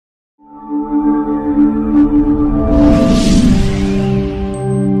In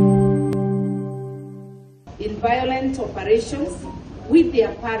violent operations with the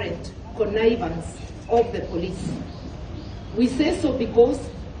apparent connivance of the police. We say so because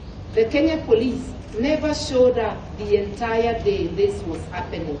the Kenya police never showed up the entire day this was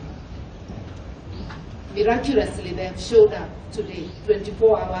happening. Miraculously, they have showed up today,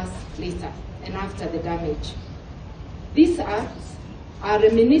 24 hours later and after the damage. These acts are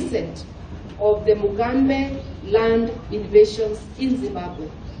reminiscent of the Mugabe land invasions in Zimbabwe.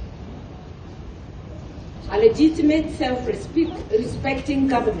 A legitimate, self-respecting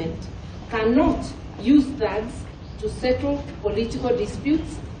government cannot use thugs to settle political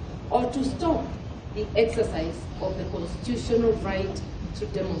disputes or to stop the exercise of the constitutional right to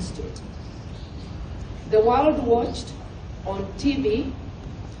demonstrate. The world watched on TV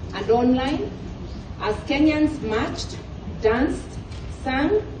and online as Kenyans marched, danced,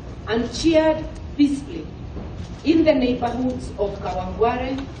 sang, and cheered peacefully in the neighborhoods of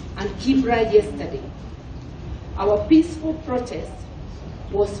Kawangware and Kibra yesterday. Our peaceful protest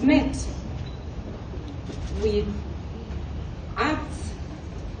was met with acts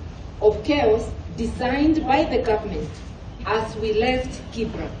of chaos designed by the government as we left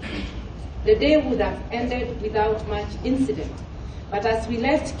Kibra. The day would have ended without much incident, but as we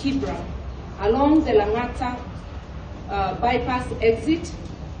left Kibra, along the Langata bypass exit,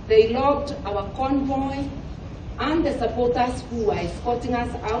 they logged our convoy and the supporters who were escorting us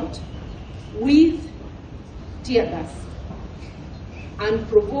out with tear gas and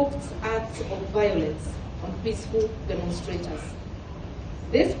provoked acts of violence on peaceful demonstrators.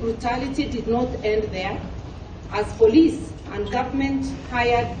 This brutality did not end there, as police and government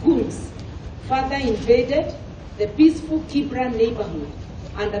hired goons further invaded the peaceful Kibra neighborhood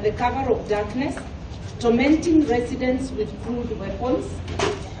under the cover of darkness, tormenting residents with crude weapons,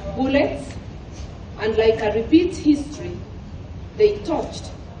 bullets, and like a repeat history, they torched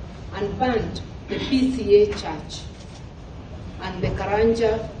and burned the PCA church and the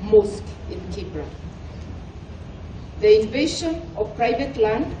Karanja mosque in Kibra. The invasion of private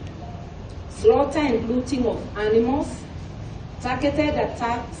land, slaughter and looting of animals, targeted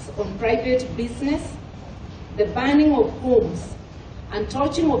attacks on private business, the burning of homes, and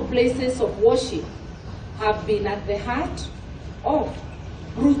torching of places of worship have been at the heart of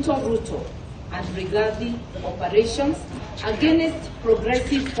brutal and Riggy operations against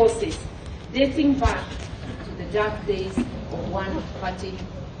progressive forces dating back to the dark days of one-party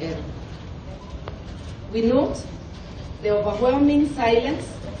era. We note the overwhelming silence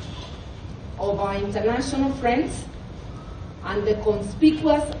of our international friends and the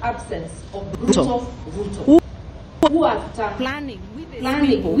conspicuous absence of brutal Ruto, who after planning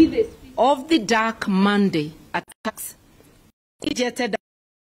with the of the Dark Monday attacks,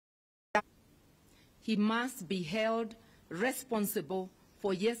 he must be held responsible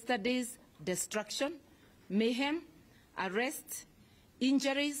for yesterday's destruction, mayhem, arrest,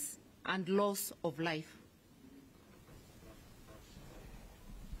 injuries, and loss of life.